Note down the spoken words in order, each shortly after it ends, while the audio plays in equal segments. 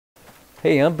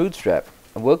Hey, I'm Bootstrap,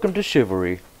 and welcome to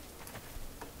Chivalry.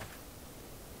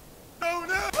 Oh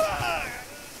no!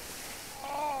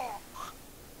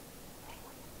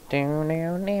 Down,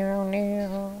 down, down,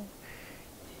 down.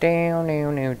 Down,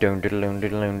 down, down, down, down,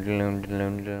 down, down,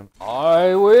 down, down.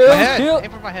 I will kill.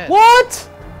 Aim for my head. What?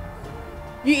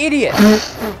 You idiot!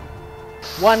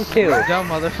 One kill. Dumb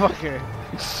motherfucker.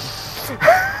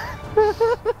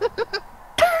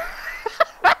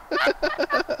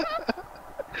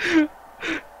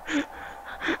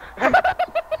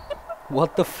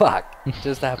 What the fuck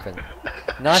just happened?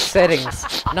 Nice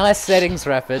settings. Nice settings,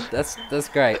 Rapid. That's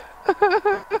great.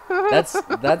 That's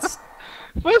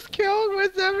First kill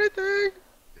wins everything.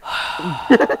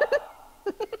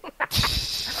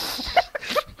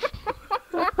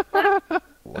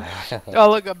 wow. Oh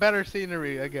look, a better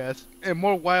scenery, I guess, and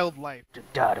more wildlife.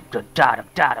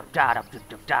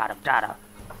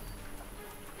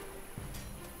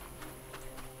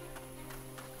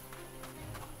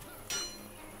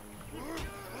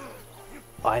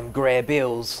 I'm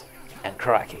BYLLS and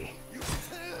crikey.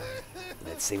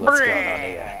 Let's see what's going on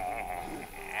here.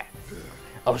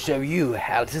 I'll show you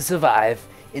how to survive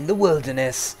in the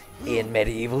wilderness in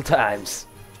medieval times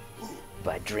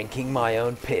by drinking my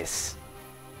own piss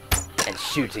and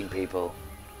shooting people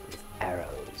with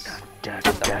arrows.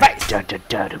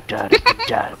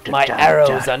 My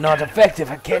arrows are not effective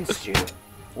against you.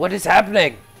 What is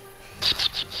happening?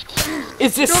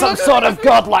 Is this some sort of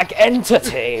godlike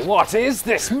entity? What is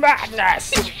this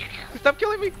madness? Stop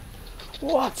killing me!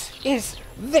 What is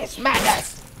this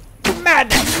madness?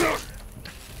 Madness!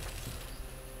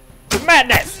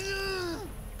 Madness!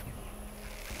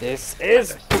 This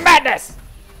is madness!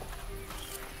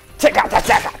 Take out the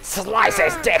dick! Slice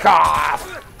his dick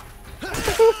off!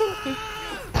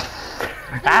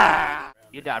 Ah!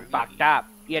 You done fucked up.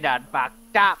 You done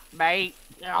fucked up, mate.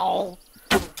 Oh.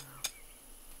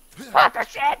 What the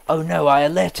shit? Oh no, I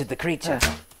alerted the creature.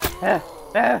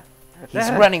 He's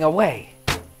running away.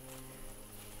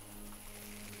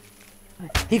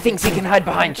 He thinks he can hide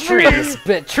behind trees,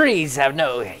 but trees have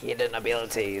no hidden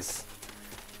abilities.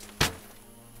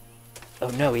 Oh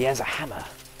no, he has a hammer.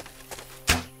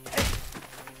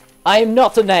 I am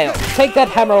not a nail. Take that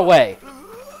hammer away.